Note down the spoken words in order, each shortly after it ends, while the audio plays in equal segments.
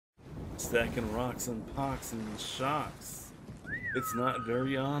Stacking rocks and pox and shocks. It's not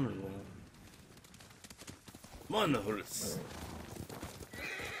very honorable. Monoliths.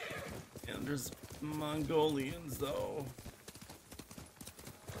 And there's Mongolians though.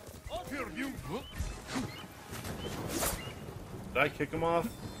 Did I kick him off?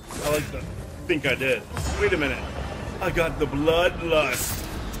 I think I did. Wait a minute. I got the bloodlust.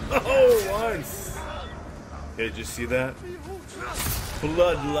 Oh, once. Okay, did you see that?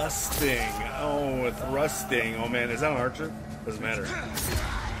 Bloodlusting. Oh, with rusting. Oh man, is that an archer? Doesn't matter.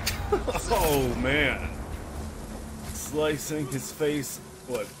 Oh man. Slicing his face.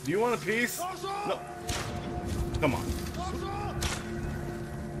 What? Do you want a piece? No. Come on.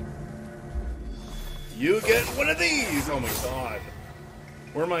 You get one of these! Oh my god.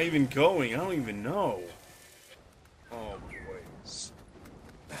 Where am I even going? I don't even know. Oh boy.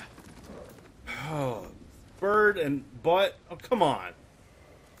 Oh, bird and butt? Oh, come on.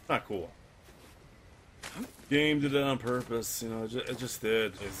 Not cool. Game did it on purpose, you know, it just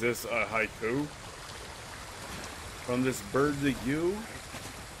did. Is this a haiku? From this bird to you?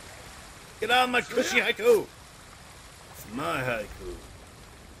 Get on my cushy haiku! It's my haiku.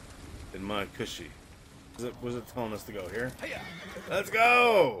 And my cushy. Was it telling us to go here? Let's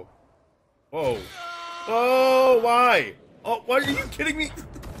go! Whoa. Oh, why? Oh, why are you kidding me?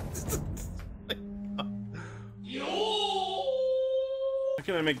 How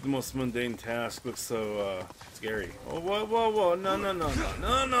can I make the most mundane task look so scary? Oh, whoa, whoa, whoa. No, no, no, no.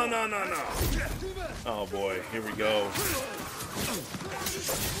 No, no, no, no, no. Oh boy, here we go.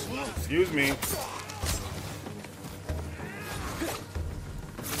 Excuse me.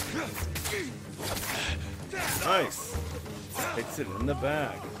 Nice. Takes it in the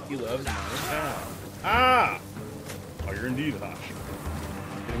bag. He loves my attack. Ah! Oh, you're indeed hot.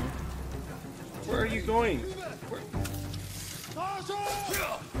 Where are you going? Where?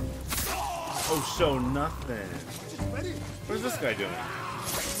 Oh, show nothing. What's this guy doing?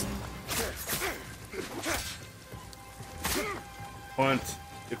 Punt.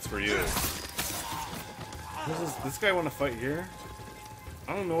 It's for you. Does this guy want to fight here?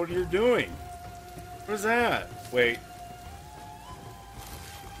 I don't know what you're doing. Where's that? Wait.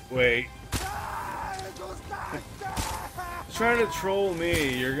 Wait. Trying to troll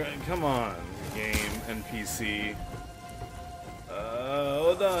me. You're going. Come on, game NPC.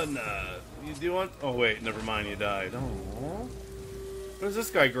 Hold on. You do want? Oh wait, never mind. You died. Oh. What's this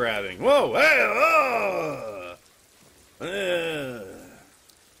guy grabbing? Whoa! Hey! Oh!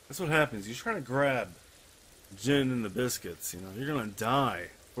 That's what happens. You're trying to grab gin and the biscuits. You know, you're gonna die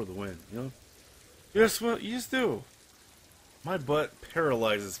for the win. You know. Yes, what you just do. My butt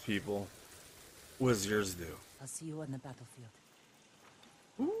paralyzes people. What does yours do? I'll see you on the battlefield.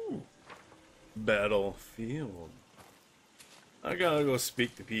 Ooh. Battlefield. I gotta go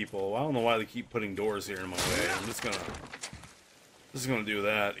speak to people. I don't know why they keep putting doors here in my way. I'm just gonna do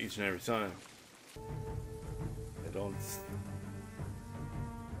that each and every time. I don't.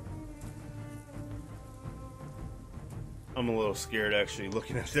 I'm a little scared actually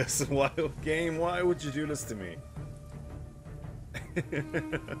looking at this wild game. Why would you do this to me?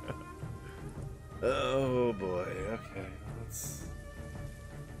 Oh boy. Okay. Let's.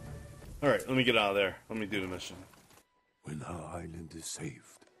 All right. Let me get out of there. Let me do the mission. When our island is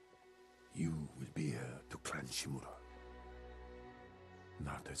saved, you will be heir to Clan Shimura.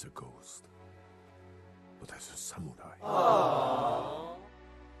 Not as a ghost, but as a samurai. Aww.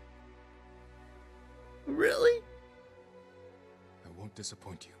 Really? I won't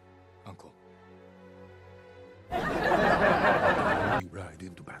disappoint you, Uncle. We ride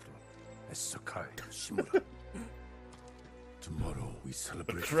into battle as Sakai Shimura. Tomorrow we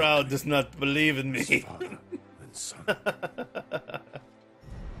celebrate. The crowd does not believe in me. Father and son.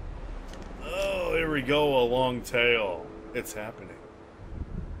 Oh, here we go. A long tail. It's happening.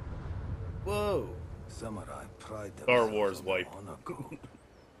 Whoa. Samurai pride Star Wars themselves on wipe. honor code.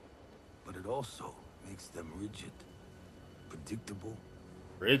 But it also makes them rigid, predictable.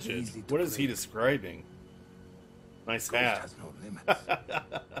 Rigid? What is he describing? Nice Ghost hat. has no limits.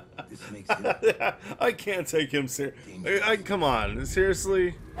 This makes him I can't take him seriously. Come on,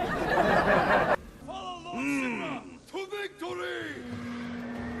 seriously? To victory!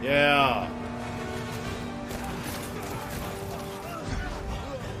 Yeah.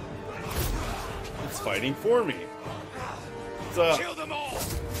 It's fighting for me. What's up? Kill them all!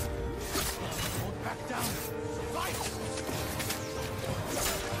 back down.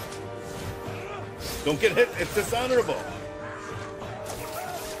 Don't get hit. It's dishonorable.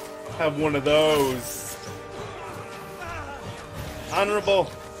 Have one of those. Honorable.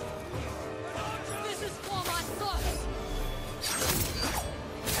 This is for my thoughts.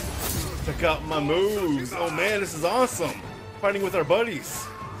 Check out my moves. Oh man, this is awesome. Fighting with our buddies.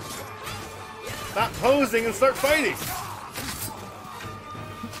 Stop posing and start fighting.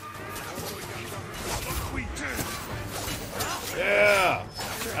 Yeah.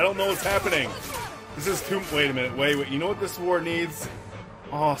 I don't know what's happening. This is too... Wait a minute. Wait. You know what this war needs?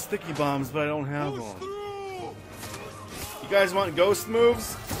 Oh, sticky bombs, but I don't have them. You guys want ghost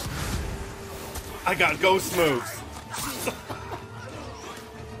moves? I got ghost moves.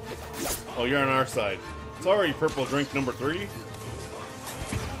 Oh, you're on our side. Sorry, purple drink number 3.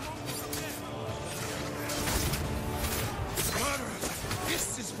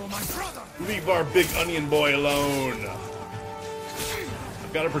 This is for my brother. Leave our big onion boy alone.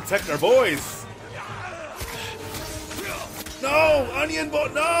 I've got to protect our boys. No, onion boy,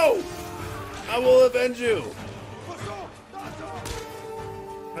 no! I will avenge you.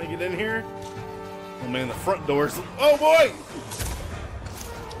 Can I get in here? Oh man, the front doors. Oh boy!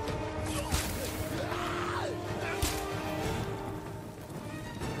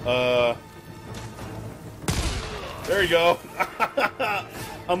 There you go.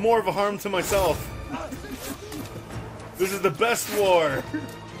 I'm more of a harm to myself. This is the best war.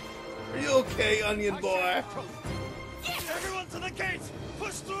 Are you okay, onion boy? Everyone to the gate!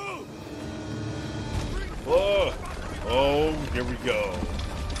 Push through! Whoa. Oh, here we go.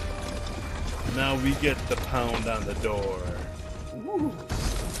 Now we get the pound on the door. Woo.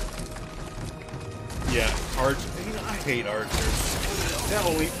 Yeah, archers. You know, I hate archers. Not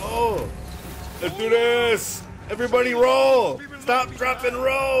only. Oh, let's do this! Everybody, roll! Stop, drop, and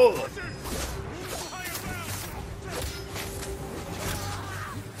roll!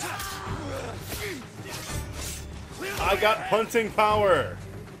 I got punting power.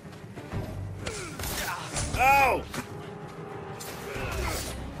 Ow!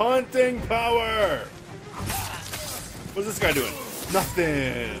 Punting power. What's this guy doing?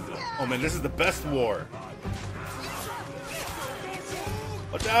 Nothing. Oh man, this is the best war.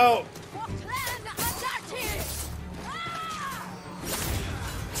 Watch out!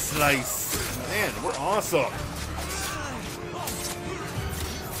 Slice. Man, we're awesome.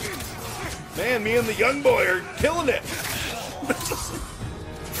 Man, me and the young boy are killing it.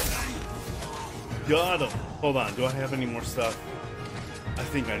 Got him. Hold on, do I have any more stuff? I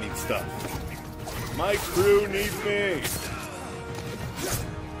think I need stuff. My crew needs me.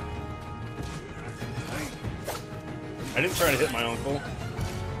 I didn't try to hit my uncle.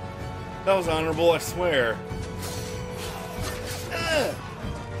 That was honorable, I swear.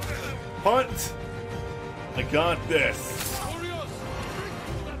 Punt! I got this.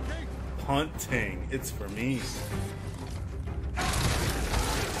 Punting. It's for me.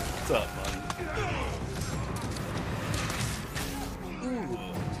 What's up, man?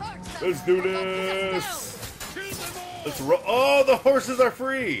 Let's do this! Let's roll. Oh, the horses are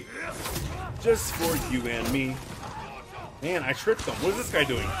free! Just for you and me. Man, I tricked them. What is this guy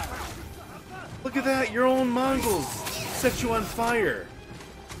doing? Look at that! Your own Mongols set you on fire.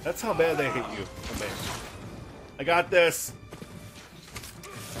 That's how bad they hate you. Oh, man. I got this.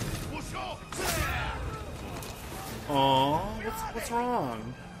 Aw, what's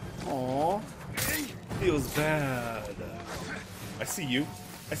wrong? Aw, feels bad. I see you.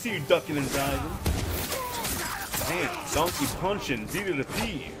 I see you ducking and diving. Man, donkey punching, D to the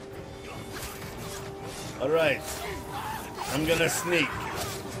P. Alright, I'm gonna sneak.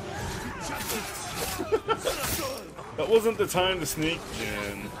 That wasn't the time to sneak,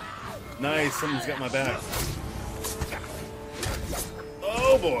 Jin. Nice, someone's got my back.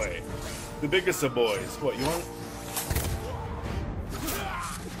 Oh boy, the biggest of boys. What, you want?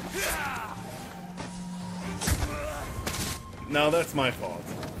 No, that's my fault.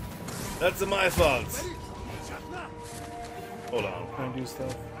 That's my fault. Hold on, can I do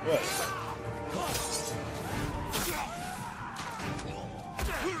stuff? What?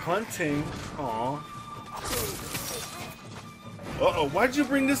 Hunting? Aw. Uh-oh, why'd you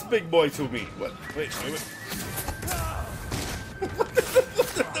bring this big boy to me? What? Wait.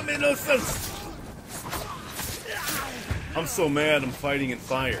 That made no sense. I'm so mad I'm fighting in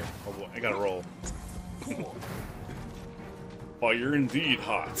fire. Oh boy, I gotta roll. Fire indeed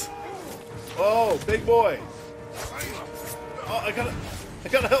hot. Oh, big boy. Oh, I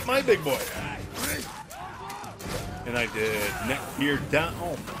gotta help my big boy. And I did. Neck here down.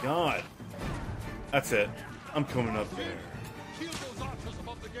 Oh my god. That's it. I'm coming up there.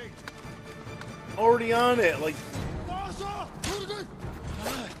 Already on it. Like.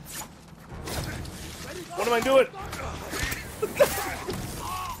 What am I doing?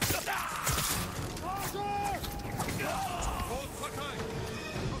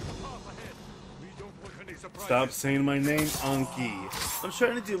 Stop saying my name, Unky. I'm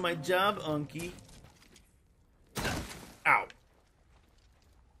trying to do my job, Unky. Ow.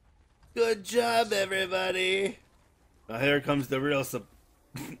 Good job, everybody. Now here comes the real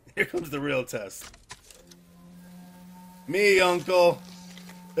here comes the real test. Me, Uncle.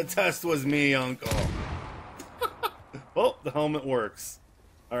 The test was me, Uncle. Oh, the helmet works.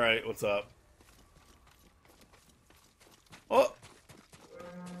 Alright, what's up? Oh!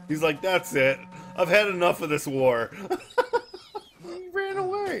 He's like, that's it. I've had enough of this war. He ran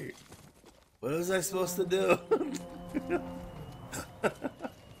away. What was I supposed to do?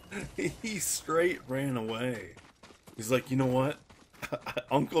 He straight ran away. He's like, you know what?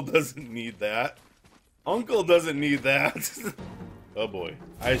 Uncle doesn't need that. Uncle doesn't need that. Oh boy.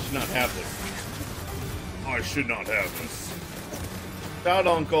 I should not have this. I should not have this. Shout,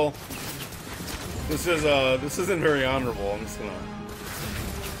 Uncle. This isn't very honorable. I'm just gonna...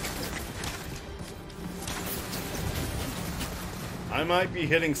 I might be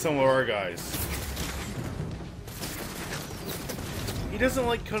hitting some of our guys. He doesn't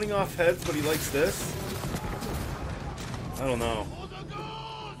like cutting off heads, but he likes this? I don't know.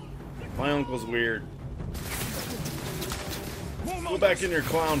 My uncle's weird. Go back in your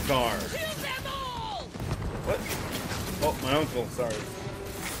clown car. What? Oh, my uncle, sorry.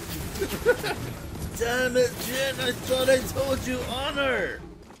 Damn it, Jin! I thought I told you honor!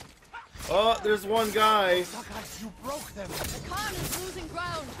 Oh, there's one guy. You broke them. The Khan is losing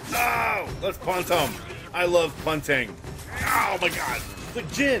ground. Oh, let's punt him. I love punting. Oh my god. Look,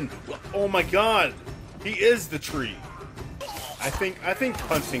 Jin. Oh my god. He is the tree. I think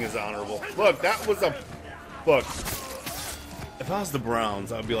punting is honorable. Look, that was a... Look. If I was the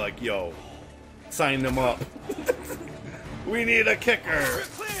Browns, I'd be like, yo, sign them up. We need a kicker.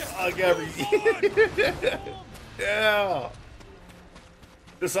 Yeah.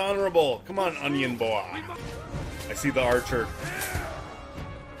 Dishonorable. Come on, onion boy. I see the archer.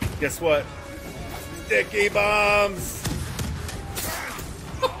 Guess what? Sticky bombs.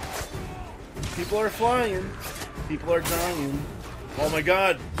 People are flying. People are dying. Oh my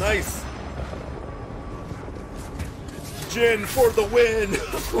god. Nice. Jin for the win.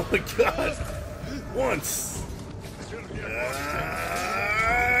 Oh my god. Once.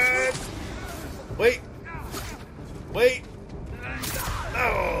 Wait. Wait.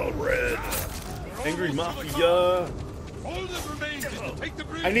 Oh, red. Angry Mafia. All that remains is to take the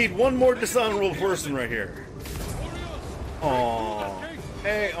bridge. I need one more dishonorable person right here. Oh,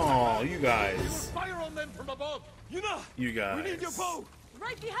 hey, oh, you guys. Fire on them from above. You guys. We need your bow.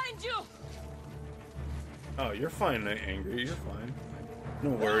 Right behind you. Oh, you're fine, Angry. You're fine.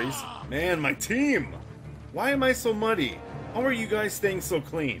 No worries. Man, my team. Why am I so muddy? How are you guys staying so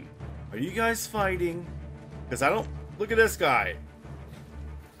clean? Are you guys fighting? Because I don't... Look at this guy.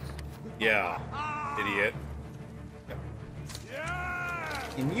 Yeah. Idiot.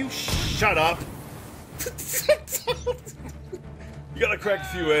 Can you shut up? You gotta crack a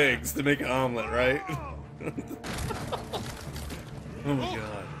few eggs to make an omelet, right? Oh my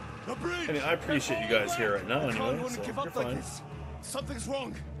god. I mean, I appreciate you guys here right now anyway, so you're fine. Something's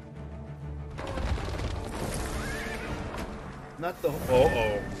wrong. Not the...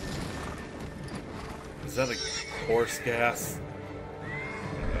 Uh-oh. Is that a horse gas?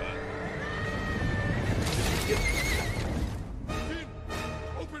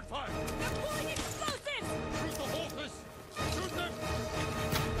 Open fire. They're pulling explosives. Shoot the horses. Shoot them.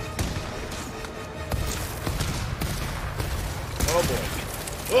 Oh boy.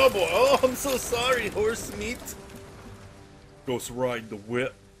 Oh boy. Oh, I'm so sorry, horse meat. Ghost ride the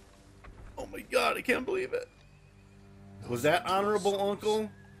whip. Oh my god, I can't believe it. Was that honorable, Uncle?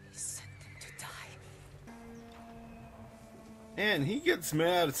 And he gets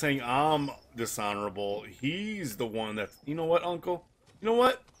mad saying I'm dishonorable. He's the one that's... You know what, Uncle? You know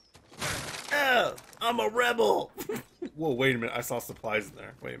what? Oh, I'm a rebel. Whoa, wait a minute. I saw supplies in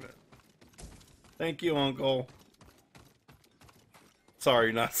there. Wait a minute. Thank you, Uncle.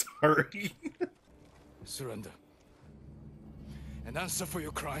 Sorry, not sorry. Surrender. And answer for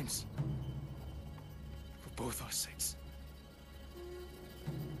your crimes. For both our sakes.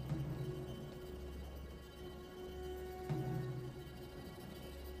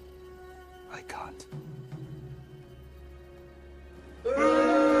 I can't.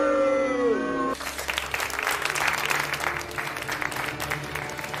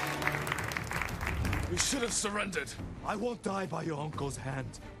 We should have surrendered. I won't die by your uncle's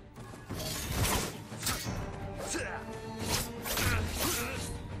hand.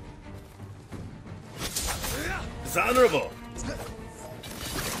 Dishonorable.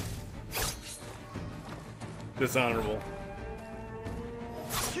 Dishonorable.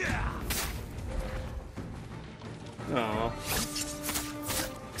 Aw.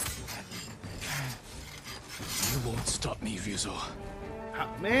 You won't stop me, Ryuzo.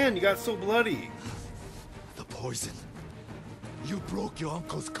 Man, you got so bloody. The poison. You broke your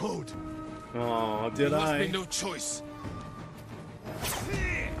uncle's code. Oh, did You left I? me no choice.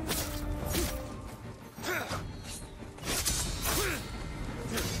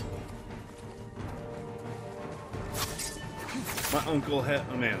 My uncle had,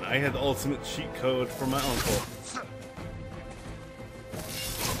 oh man, I had the ultimate cheat code for my uncle.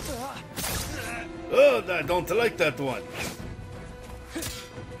 Oh, I don't like that one.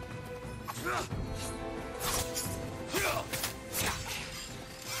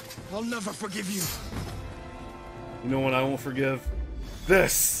 I'll never forgive you. You know what I won't forgive?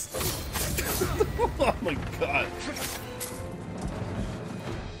 This! Oh my god.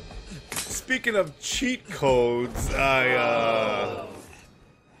 Speaking of cheat codes, I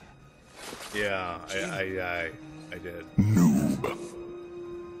did. Noob.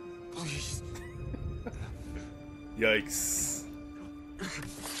 Please. Yikes.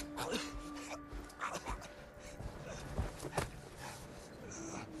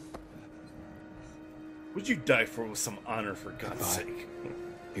 Would you die for with some honor, for God's sake?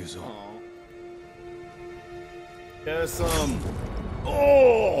 Ryuzo. Yes,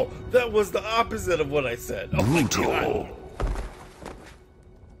 oh, that was the opposite of what I said. Oh my god.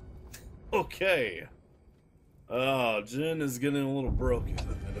 Okay. Oh, Jin is getting a little broken.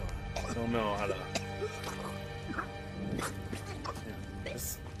 I don't know how to.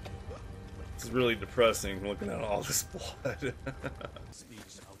 This is really depressing looking at all this blood.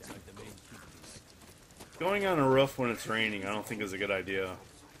 Going on a roof when it's raining, I don't think is a good idea.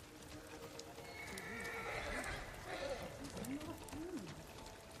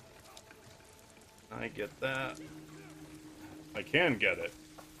 I get that. I can get it.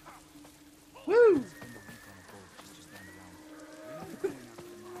 Woo!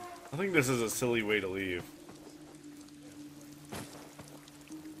 I think this is a silly way to leave.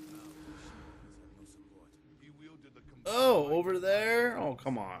 Oh, over there? Oh,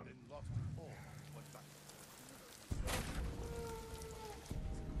 come on.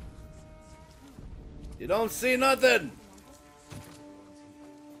 You don't see nothing!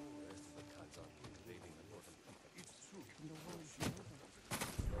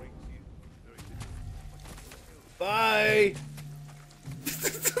 Bye!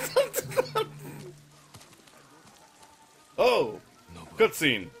 Oh!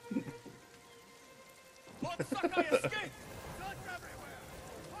 Cutscene! Lord Sakai escaped! Guns everywhere!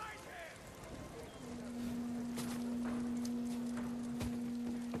 Find him!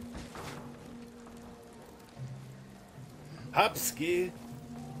 Hopski!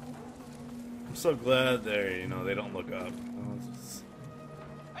 I'm so glad they, they don't look up. It's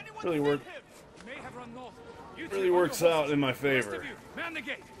Anyone really seen work. him? He may have run north. You Really two works on your out in my horses. The rest favor. of you, man the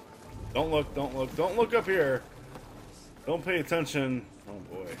gate. Don't look, don't look, don't look up here. Don't pay attention. Oh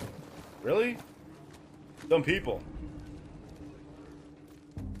boy. Really? Dumb people.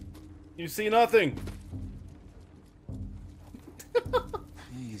 You see nothing.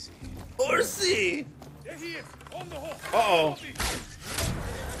 Easy. Horsey! There he is, on the horse. Uh-oh.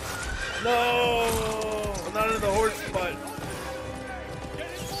 No! I'm not in the horse butt. Get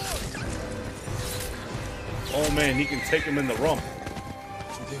involved. Oh man, he can take him in the rump.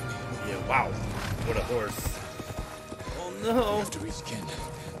 Forgive me. Yeah, wow. What a horse. Oh no. We have to reach Ken.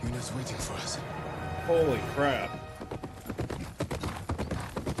 Yuna's waiting for us. Holy crap.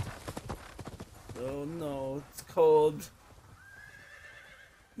 Oh no, it's cold.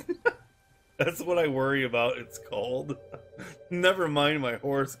 That's what I worry about, it's cold. Never mind my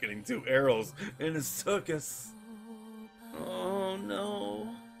horse getting 2 arrows in his tuchus. Oh no.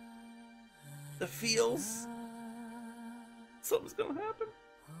 The feels. Something's gonna happen.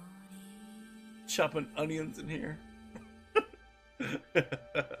 Chopping onions in here.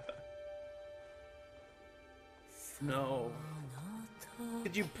 No.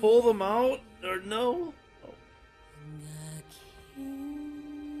 Did you pull them out or no? Oh.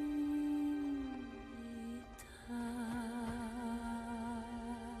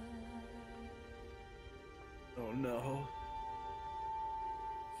 Oh no.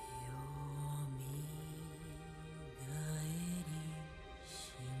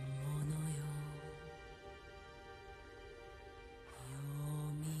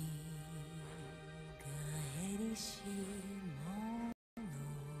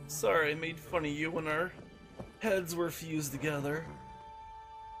 Sorry I made fun of you when our heads were fused together.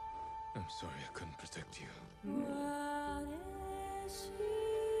 I'm sorry I couldn't protect you.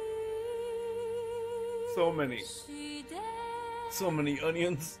 So many. So many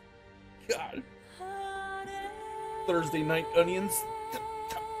onions. God. Thursday night onions.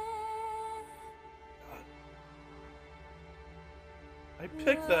 I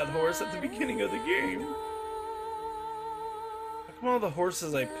picked that horse at the beginning of the game. How come all the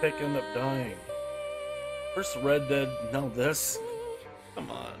horses I pick end up dying? First Red Dead, now this.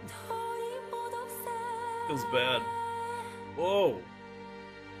 Come on. Feels bad. Whoa.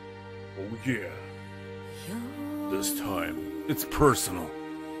 Oh yeah. This time, it's personal.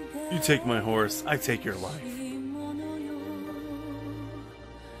 You take my horse, I take your life.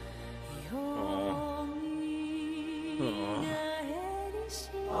 Aww.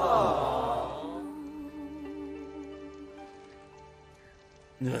 Aww.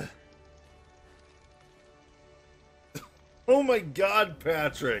 Ugh. Oh my god,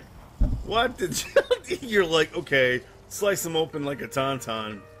 Patrick! What did you... You're like, okay, slice him open like a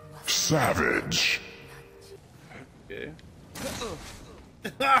tauntaun. Savage. Okay.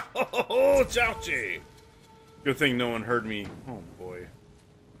 Oh, Chouchy! Good thing no one heard me. Oh boy.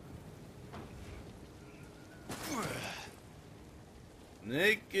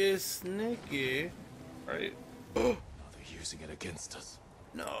 Sneaky, sneaky. Right. Now they're using it against us.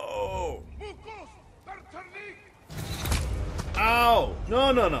 No! Ow!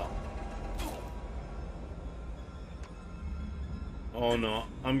 No, no, no. Oh no,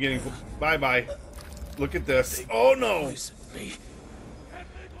 I'm getting... Bye-bye. Look at this. Oh no! Listen to me. I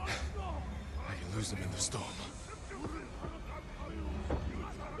can lose them in the storm.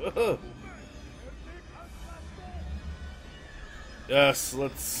 Yes,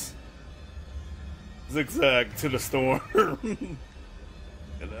 let's zigzag to the storm.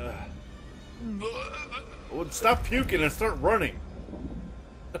 And, oh, stop puking and start running.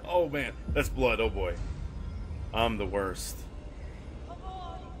 Oh man, that's blood. Oh boy, I'm the worst.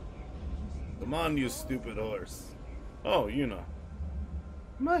 Come on, you stupid horse. Oh, Yuna,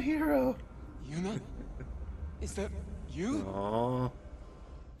 my hero. Yuna? Is that you? Aww,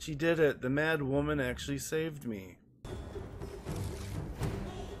 she did it. The mad woman actually saved me.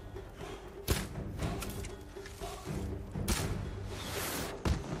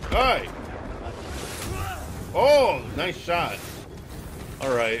 Hi. Oh, nice shot.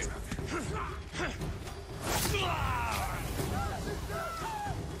 All right.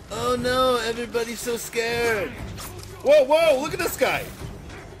 Oh no, everybody's so scared. Whoa, whoa, look at this guy.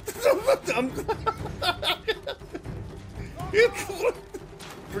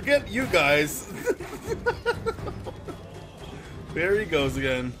 Forget you guys. There he goes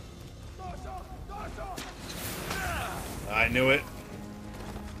again. I knew it.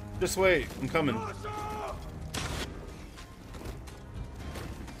 Just wait, I'm coming.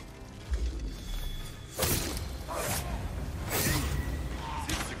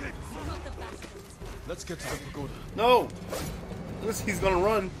 Let's get to the pagoda. No! He's gonna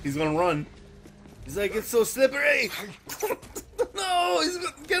run. He's gonna run. He's like, it's so slippery! No! He's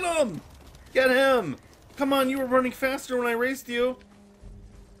gonna get him! Get him! Come on, you were running faster when I raced you.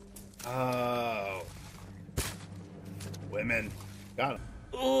 Oh. Women. Got him.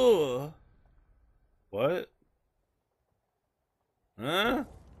 Ugh. What? Huh?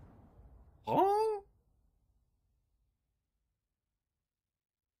 Huh?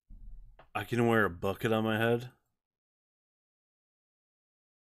 I can wear a bucket on my head?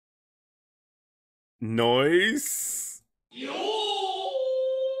 Noise?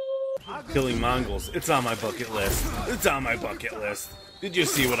 Killing Mongols. It's on my bucket list. It's on my bucket list. Did you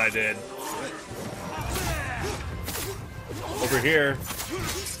see what I did? Over here.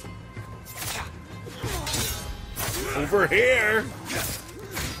 Over here.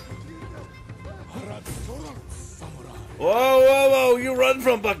 Whoa, whoa, whoa, you run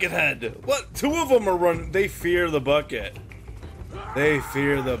from Buckethead. What? Two of them are running. They fear the bucket. They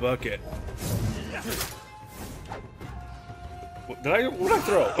fear the bucket. What did I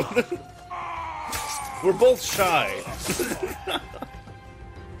throw? We're both shy.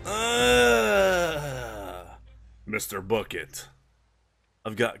 Mr. Bucket.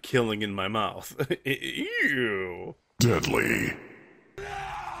 I've got killing in my mouth. Ew. Deadly.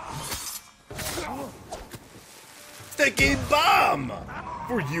 Sticky bomb!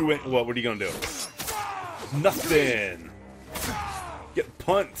 For you and what are you gonna do? Nothing. Get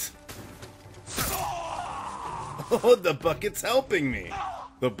punt. Oh, the bucket's helping me.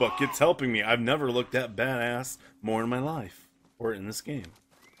 The bucket's helping me. I've never looked that badass more in my life. Or in this game.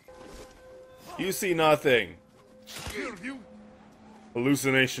 You see nothing.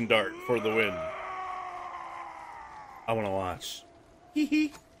 Hallucination dart for the win. I wanna watch.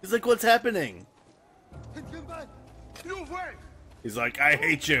 He's like, what's happening? He's like, I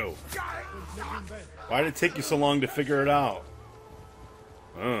hate you. Why did it take you so long to figure it out?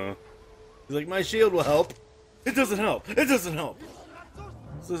 He's like, my shield will help. It doesn't help. It doesn't help.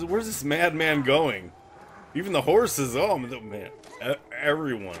 So where's this madman going? Even the horses. Oh man,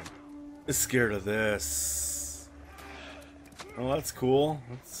 everyone is scared of this. Oh, that's cool.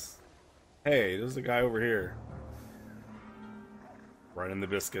 Hey, there's a guy over here. Right in the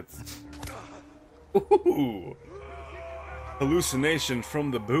biscuits. Ooh. Hallucination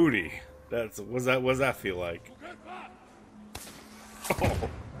from the booty. What's that feel like?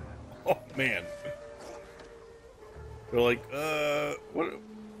 Oh man. They're like, what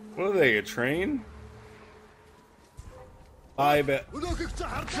are they, a train? I bet.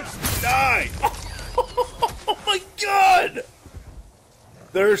 Die! Oh my god!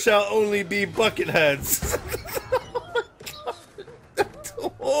 There shall only be bucket heads.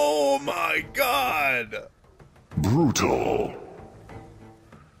 Oh my god! Brutal.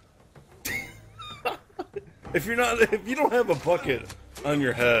 If you don't have a bucket on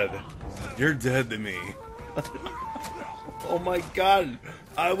your head, you're dead to me. Oh my god,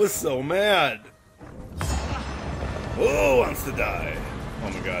 I was so mad. Oh, wants to die. Oh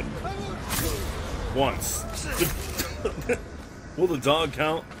my god. Once. Will the dog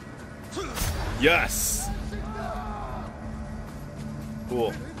count? Yes.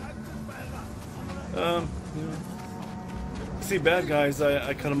 Cool. See bad guys,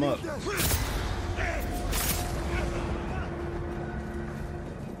 I cut them up.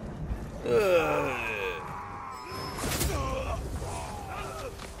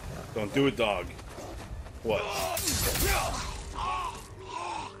 Don't do it, dog. What?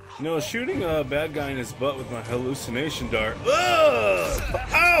 You know, shooting a bad guy in his butt with my hallucination dart. Ugh!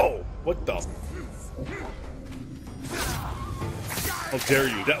 Ow! What the? How dare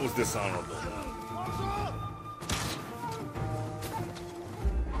you? That was dishonorable.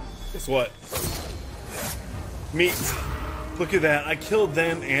 Guess what? Meat. Look at that. I killed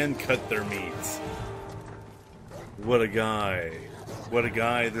them and cut their meat. What a guy. What a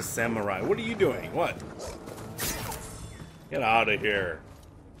guy, this samurai. What are you doing? What? Get out of here.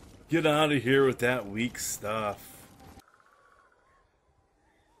 Get out of here with that weak stuff.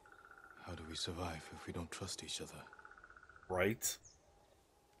 How do we survive if we don't trust each other? Right?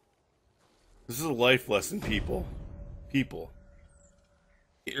 This is a life lesson, people. People.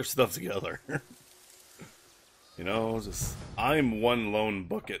 Get your stuff together. You know, just I'm one lone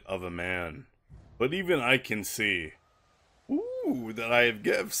bucket of a man. But even I can see, ooh, that I have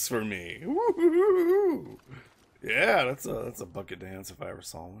gifts for me. Ooh. Yeah, that's a bucket dance if I ever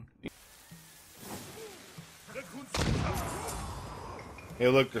saw one. Hey,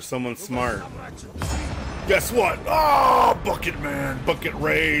 look, there's someone smart. Guess what? Oh, bucket man, bucket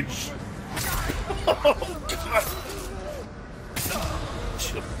rage. Oh, God.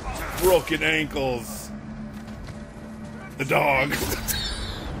 Broken ankles. The dog.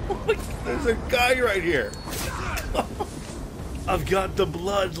 There's a guy right here. I've got the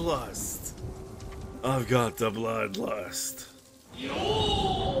bloodlust. I've got the bloodlust. You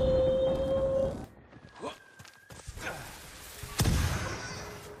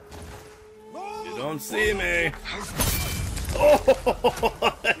don't see me. Oh!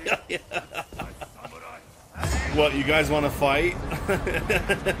 What, you guys want to fight?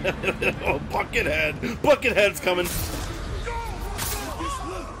 Oh, Buckethead! Buckethead's coming!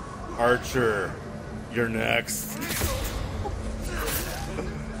 Archer, you're next.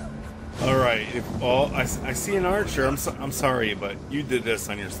 Alright, I see an archer. I'm sorry, but you did this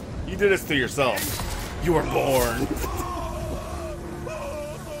to yourself. You were born.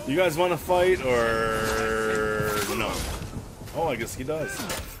 You guys want to fight, or no? Oh, I guess he does.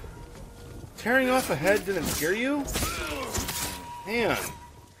 Tearing off a head didn't scare you? Man.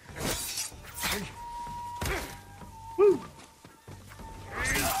 Woo.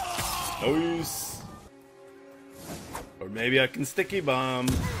 Nice. Or maybe I can sticky bomb.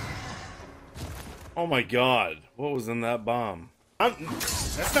 Oh my god. What was in that bomb?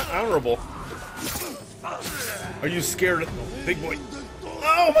 That's not honorable. Are you scared of big boy?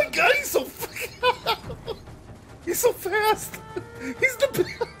 Oh my god, he's so he's so fast. He's the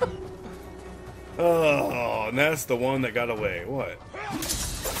Oh, and that's the one that got away. What?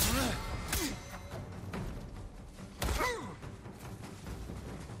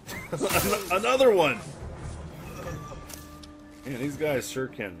 Another one. Man, these guys sure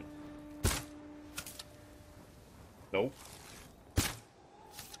can. Nope.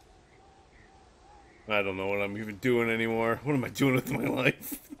 I don't know what I'm even doing anymore. What am I doing with my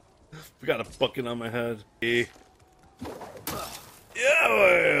life? I got a bucket on my head. Yo,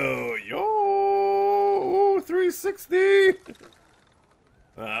 yo, 360.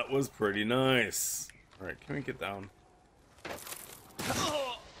 That was pretty nice. All right, can we get down?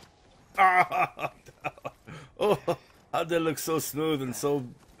 Oh, how'd they look so smooth and so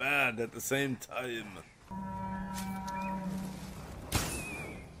bad at the same time?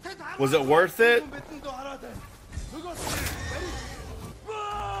 Was it worth it?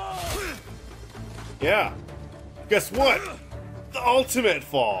 Yeah. Guess what? The ultimate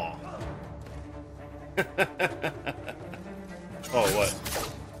fall. Oh, what?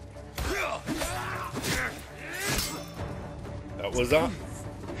 That was up.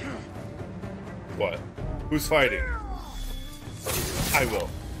 What? Who's fighting? I will.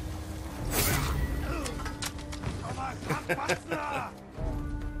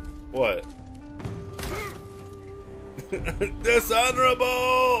 What?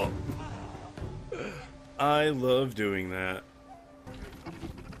 Dishonorable! I love doing that.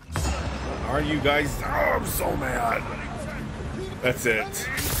 Are you guys? Oh, I'm so mad. That's it.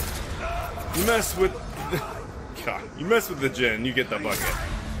 You mess with... God, you mess with the Jinn, you get the bucket.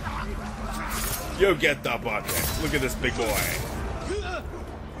 You get the bucket. Look at this big boy.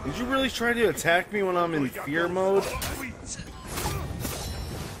 Did you really try to attack me when I'm in fear mode?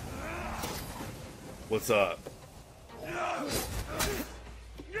 What's up?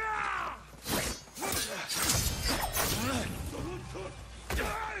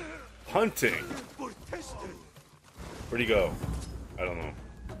 Hunting. Where'd he go? I don't know.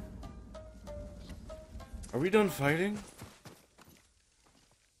 Are we done fighting?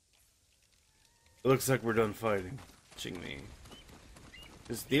 It looks like we're done fighting. Watching me.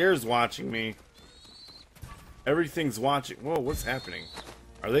 This deer's watching me. Everything's watching. Whoa, what's happening?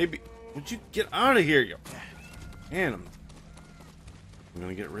 Are they would you get out of here, you man? I'm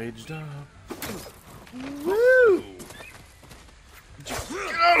gonna get raged up. Woo! Get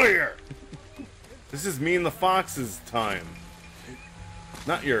out of here! This is me and the fox's time.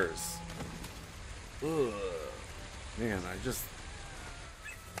 Not yours. Ugh. Man, I just...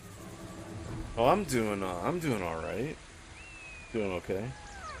 Oh, I'm doing alright. Doing okay.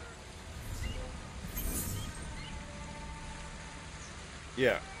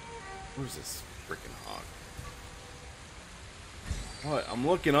 Yeah. Where's this freaking hog? What? I'm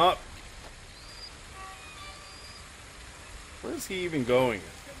looking up. Where's he even going?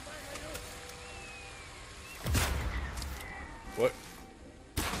 What?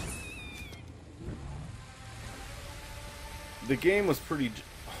 The game was pretty...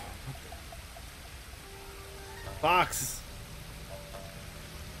 Fox!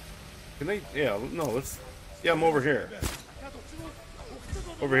 Can they... Yeah, no, let's... Yeah, I'm over here.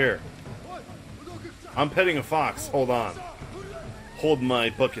 Over here. I'm petting a fox. Hold on. Hold my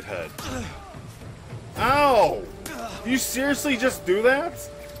bucket head. Ow! You seriously just do that?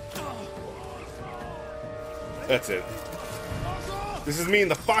 That's it. This is me and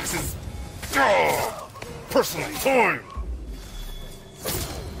the fox's... Oh, personal time!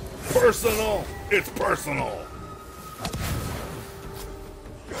 Personal! It's personal!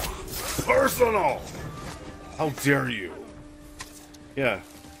 Personal! How dare you? Yeah.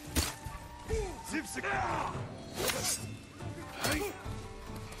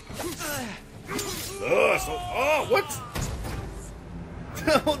 Oh, what?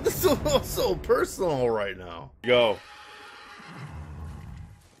 This is so personal right now. Go.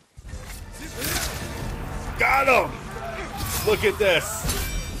 Got him! Look at this.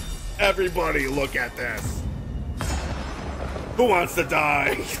 Everybody, look at this. Who wants to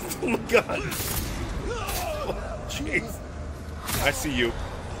die? Oh my god. Jeez. I see you.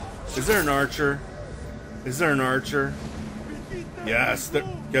 Is there an archer? Is there an archer? Yes.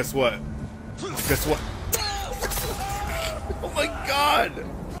 Guess what? Guess what? Oh my god!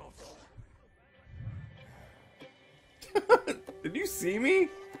 Did you see me?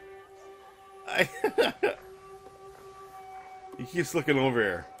 He keeps looking over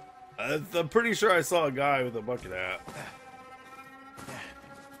here. I'm pretty sure I saw a guy with a bucket hat.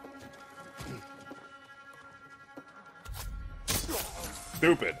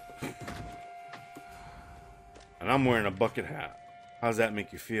 Stupid. And I'm wearing a bucket hat. How does that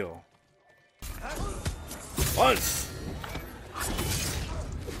make you feel? Once!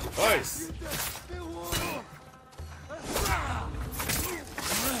 Twice!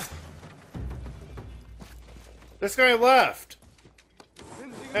 This guy left!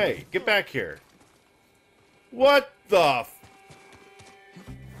 Hey, get back here. What the f...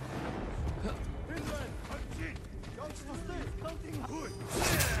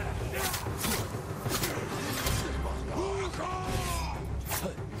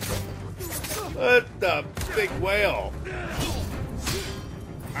 What the big whale?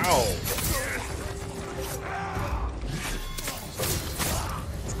 Ow.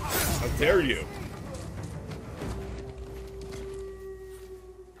 How dare you?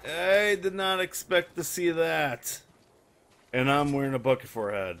 Hey, I did not expect to see that. And I'm wearing a bucket for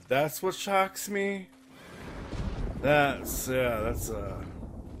a head. That's what shocks me. That's I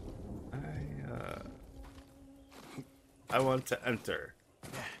want to enter.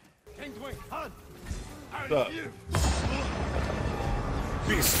 Stop.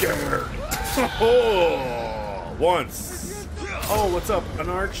 Be scared. Oh, once. Oh, what's up? An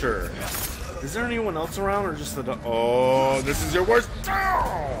archer. Is there anyone else around or just the... Oh, this is your worst...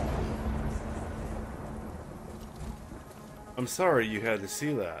 Oh! I'm sorry you had to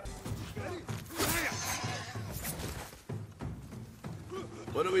see that.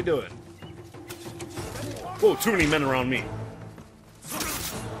 What are we doing? Whoa, too many men around me.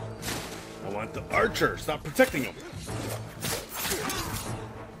 I want the archer. Stop protecting him.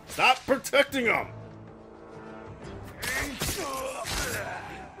 Stop protecting him.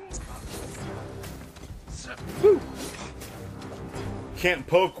 Woo. Can't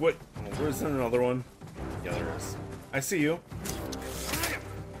poke what... Oh, where's there another one? Yeah, there is. I see you.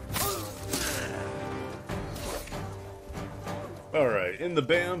 Alright, in the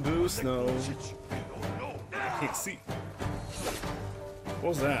bamboo snow. I can't see. What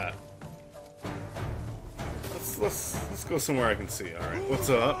was that? Let's go somewhere I can see. Alright, what's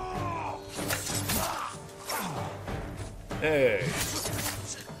up? Hey.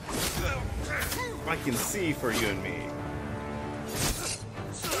 I can see for you and me.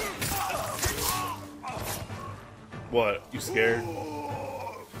 What? You scared?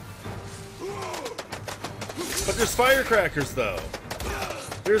 But there's firecrackers, though.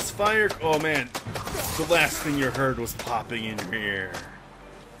 There's fire... Oh, man. The last thing you heard was popping in your ear.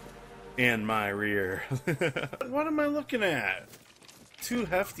 And my rear. What am I looking at? Too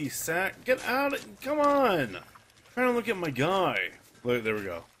hefty sack? Get out of... Come on! I'm trying to look at my guy. Look, there we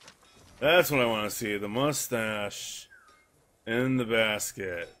go. That's what I want to see. The mustache. In the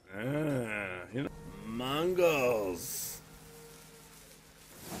basket. Ah, you know... Mongols.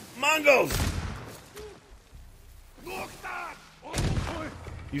 Mongols!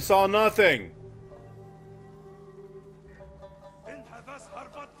 You saw nothing.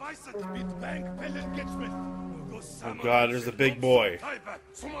 Oh god, there's a big boy.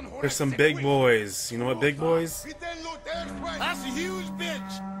 There's some big boys. You know what big boys? That's a huge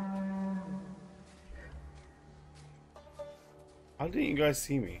bitch. How didn't you guys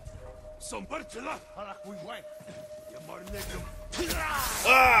see me?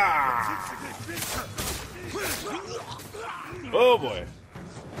 Ah! Oh boy.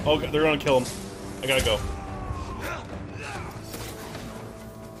 Oh, they're gonna kill him. I gotta go.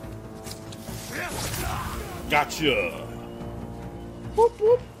 Gotcha. Whoop,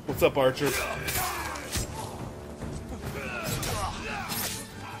 whoop. What's up, Archer?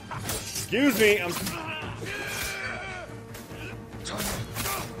 Excuse me.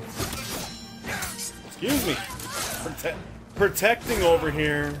 Excuse me. Protecting over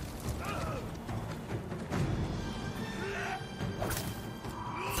here.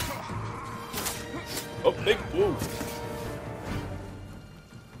 Oh, big woo.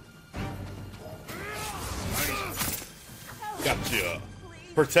 Gotcha.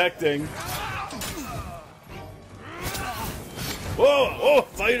 Protecting. Whoa, oh,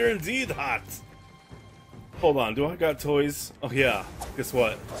 fighter indeed hot. Hold on, do I got toys? Oh yeah, guess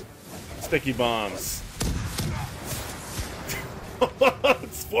what? Sticky bombs.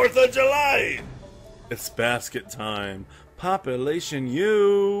 It's 4th of July! It's basket time. Population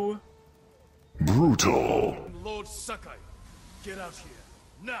U. Brutal. Lord Sakai, get out here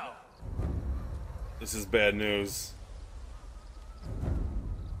now. This is bad news.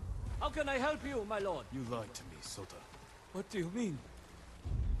 How can I help you, my lord? You lied to me, Sota. What do you mean?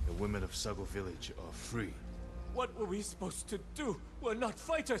 The women of Sago village are free. What were we supposed to do? We're not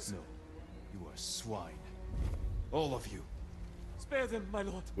fighters. No, you are swine. All of you. Spare them, my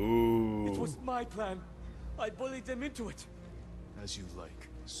lord. Ooh. It was my plan. I bullied them into it. As you like,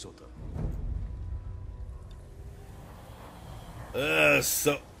 Sota.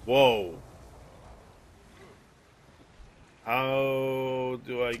 Whoa. How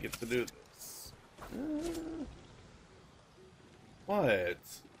do I get to do this? What?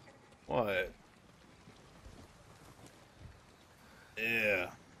 What? Yeah.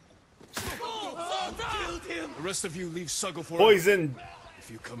 The rest of you leave Sago for Poison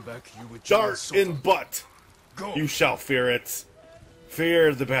If you come back, you would join dart Sota. in butt. Go. You shall fear it.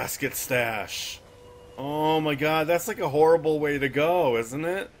 Fear the basket stash. Oh my god, that's like a horrible way to go, isn't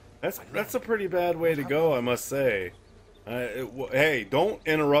it? That's a pretty bad way to go, I must say. Hey, don't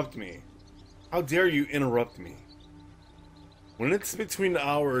interrupt me. How dare you interrupt me? When it's between the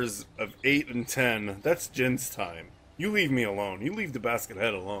hours of 8 and 10, that's Jin's time. You leave me alone. You leave the basket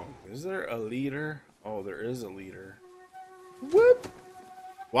head alone. Is there a leader? Oh, there is a leader. Whoop!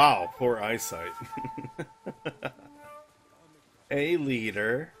 Wow, poor eyesight. Hey,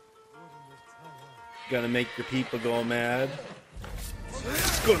 leader. Gonna make your people go mad?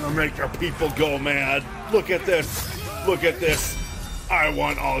 Gonna make your people go mad. Look at this. Look at this. I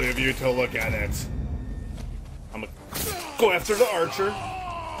want all of you to look at it. I'm gonna go after the archer.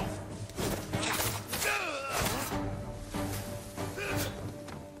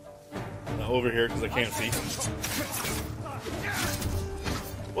 Now over here because I can't see.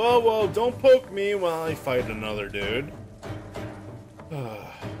 Whoa, whoa, don't poke me while I fight another dude.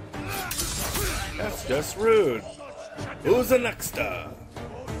 That's just rude. Who's the next?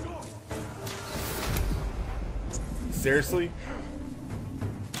 Seriously?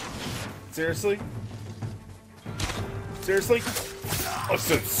 Seriously? Seriously? I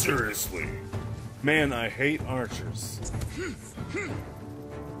said seriously. Man, I hate archers.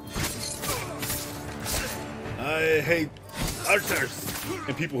 I hate archers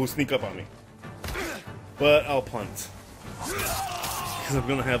and people who sneak up on me. But I'll punt. Because I'm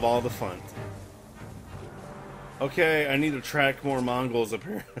gonna have all the fun. Okay, I need to track more Mongols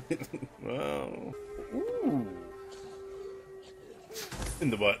apparently. Wow. Ooh. In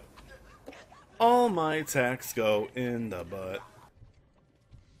the butt. All my attacks go in the butt.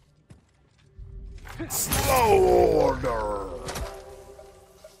 Slow order!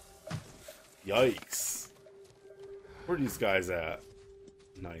 Yikes. Where are these guys at?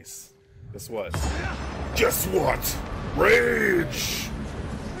 Nice. Guess what? Guess what? Rage!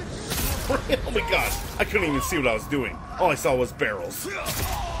 Oh my god, I couldn't even see what I was doing. All I saw was barrels.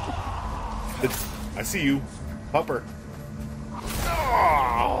 I see you, Pupper.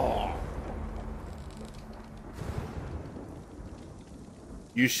 Oh.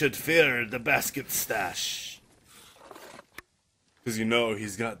 You should fear the basket stash. Because you know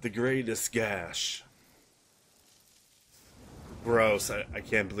he's got the greatest gash. Gross, I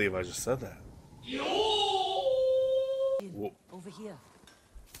can't believe I just said that. Whoa. Over here.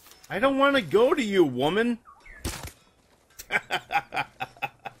 I don't want to go to you, woman.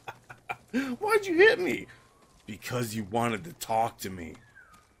 Why'd you hit me? Because you wanted to talk to me.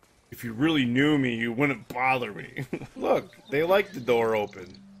 If you really knew me, you wouldn't bother me. Look, they like the door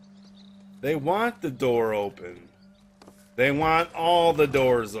open. They want the door open. They want all the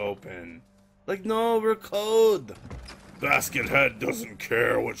doors open. Like, no, we're code. Basket head doesn't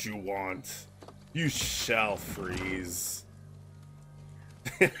care what you want. You shall freeze.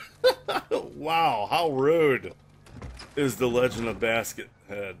 Wow, how rude is the Legend of Basket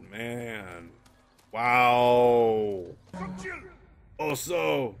Head, man. Wow. Oh,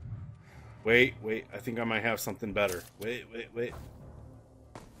 so. Wait, I think I might have something better. Wait.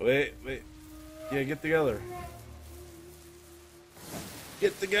 Yeah, get together.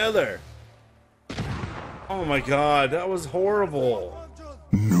 Get together. Oh my god, that was horrible.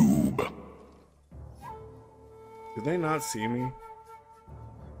 Noob. Did they not see me?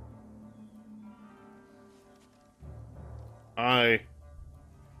 Hi.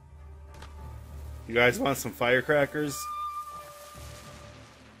 You guys want some firecrackers?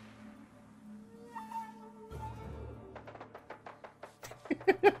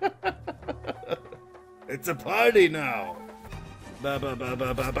 It's a party now. Shut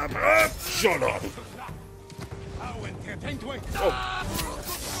up. Oh.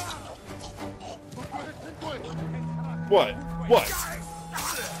 What?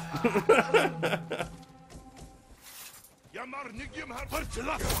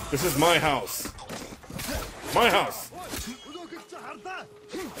 This is my house. My house.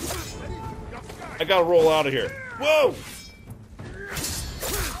 I gotta roll out of here. Whoa!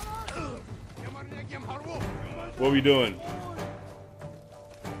 What are we doing?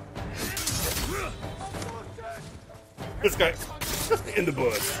 This guy in the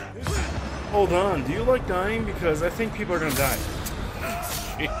bush. Hold on. Do you like dying? Because I think people are gonna die.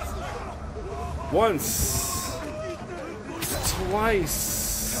 Jeez. Once. Twice.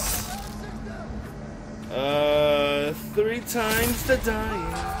 3 times to die.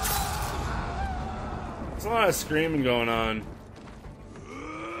 There's a lot of screaming going on.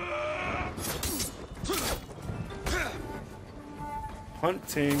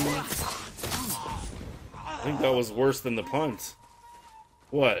 Punting. I think that was worse than the punt.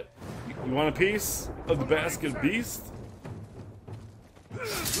 What? You want a piece of the basket beast?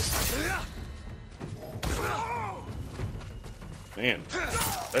 Man,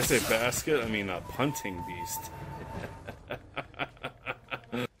 did I say basket? I mean a punting beast.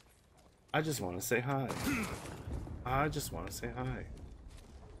 I just want to say hi. I just want to say hi.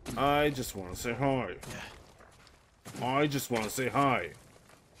 I just want to say hi. I just want to say hi.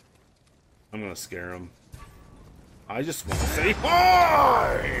 I'm gonna scare him. I just want to say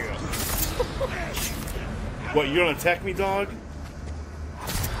hi! What, you gonna attack me, dog?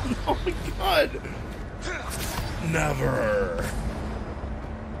 Oh my god! Never!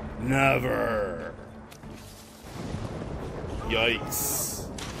 Never! Yikes.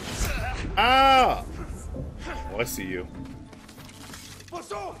 Ah! Oh, I see you.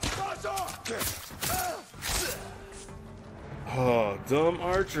 Oh, dumb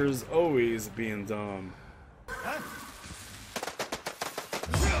archers always being dumb.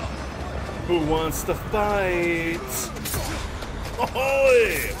 Who wants to fight?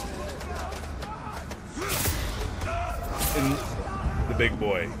 Ahoy! And the big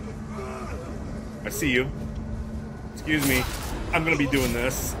boy. I see you. Excuse me. I'm gonna be doing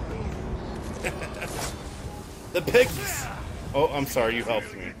this. The pigs! Oh, I'm sorry, you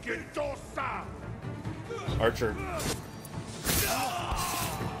helped me. Archer.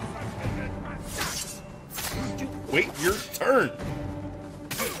 Wait your turn!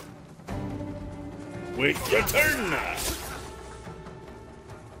 Wait your turn!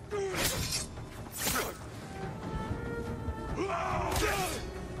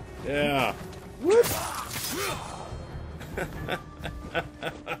 Yeah. Whoop.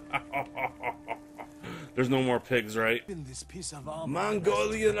 There's no more pigs, right? In this piece of armor,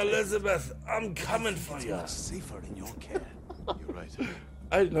 Mongolian Elizabeth, I'm coming for it's you. much safer in your care. You're right.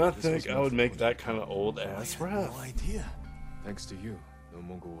 I did not This think was I meant would for make Odin. that kind of old ass I ref. had no idea. Thanks to you, no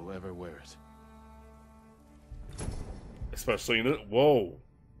Mongol will ever wear it. Especially in it. Whoa.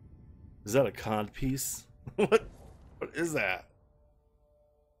 Is that a cod piece? What is that?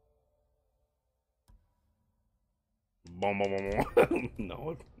 Boom, boom, boom, boom.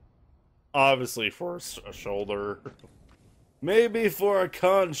 No. Obviously for a shoulder. Maybe for a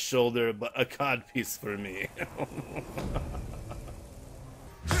cod shoulder, but a cod piece for me.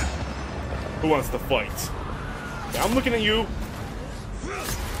 Who wants to fight? Yeah, I'm looking at you.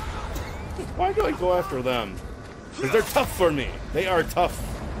 Why do I go after them? Because they're tough for me. They are tough.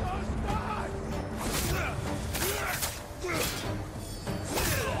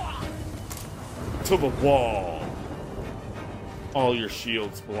 To the wall. All your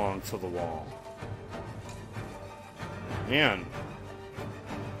shields belong to the wall. Man.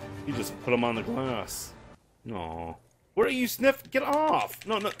 You just put them on the glass. No. Where are you sniff? Get off.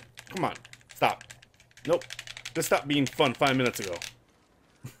 No, no. Come on. Stop. Nope. This stopped being fun 5 minutes ago.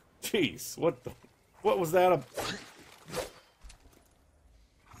 Jeez. What the... What was that?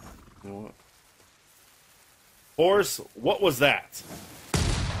 What? Horse, what was that?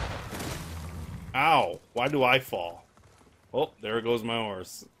 Ow. Why do I fall? Oh, there goes my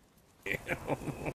horse.